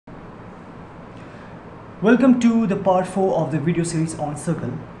Welcome to the part 4 of the video series on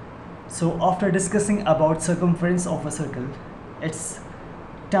circle. So after discussing about circumference of a circle, it's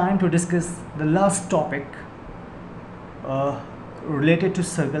time to discuss the last topic related to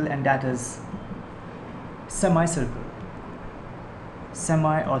circle, and that is semicircle,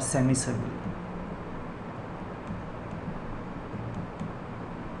 semi or semicircle.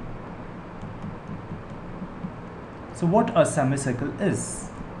 So what a semicircle is?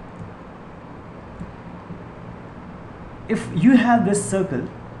 If you have this circle,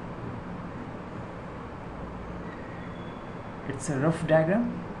 it's a rough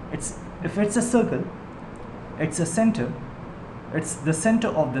diagram. If it's a circle, it's a center, it's the center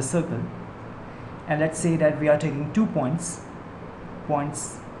of the circle, and let's say that we are taking 2 points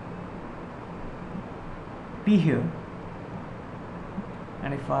P here,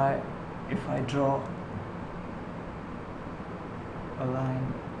 and if I draw a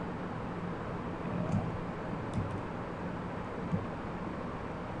line,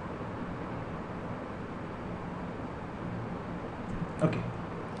 okay,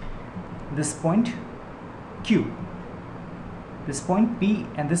 this point Q, this point P,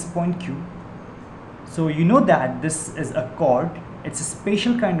 and this point Q. So you know that this is a chord, it's a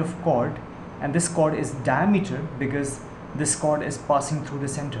special kind of chord, and this chord is diameter because this chord is passing through the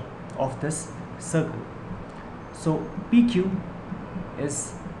center of this circle. So PQ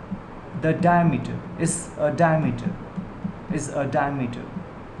is the diameter, is a diameter.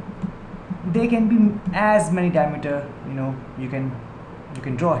 There can be as many diameter, you can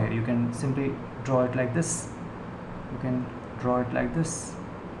draw here. You can simply draw it like this, you can draw it like this,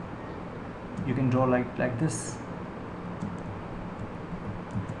 you can draw like this.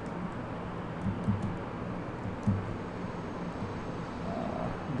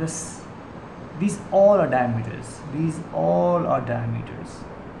 These all are diameters,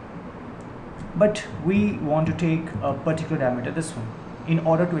 but we want to take a particular diameter, this one, in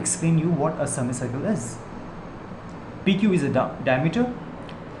order to explain you what a semicircle is. PQ is a diameter,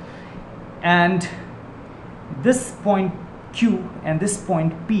 and this point Q and this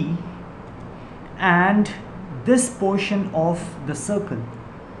point P and this portion of the circle,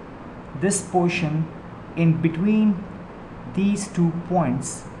 this portion in between these 2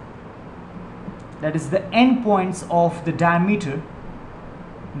 points, that is the end points of the diameter,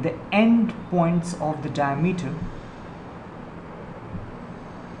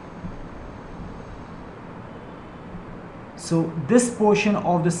 So this portion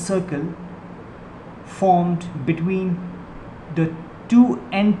of the circle formed between the 2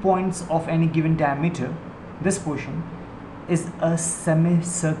 endpoints of any given diameter, this portion is a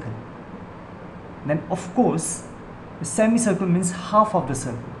semicircle. Then of course the semicircle means half of the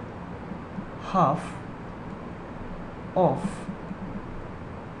circle, half of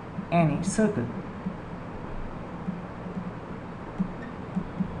any circle.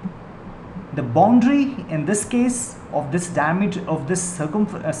 The boundary in this case of this diameter of this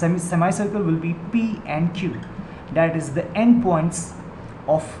semicircle will be P and Q. That is the endpoints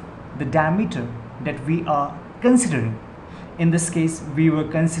of the diameter that we are considering. In this case, we are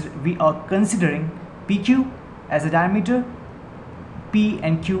considering PQ as a diameter, P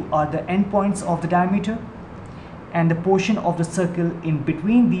and Q are the endpoints of the diameter, and the portion of the circle in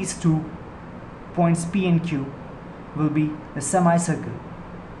between these 2 points P and Q will be the semicircle.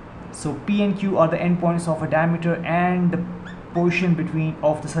 So P and Q are the endpoints of a diameter, and the portion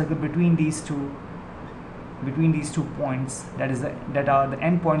of the circle between these two points, that are the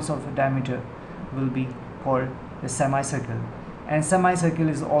endpoints of a diameter, will be called the semicircle. And semicircle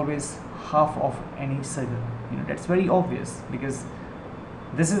is always half of any circle. That's very obvious, because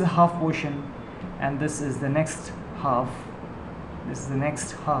this is the half portion and this is the next half,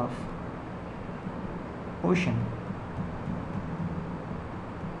 portion.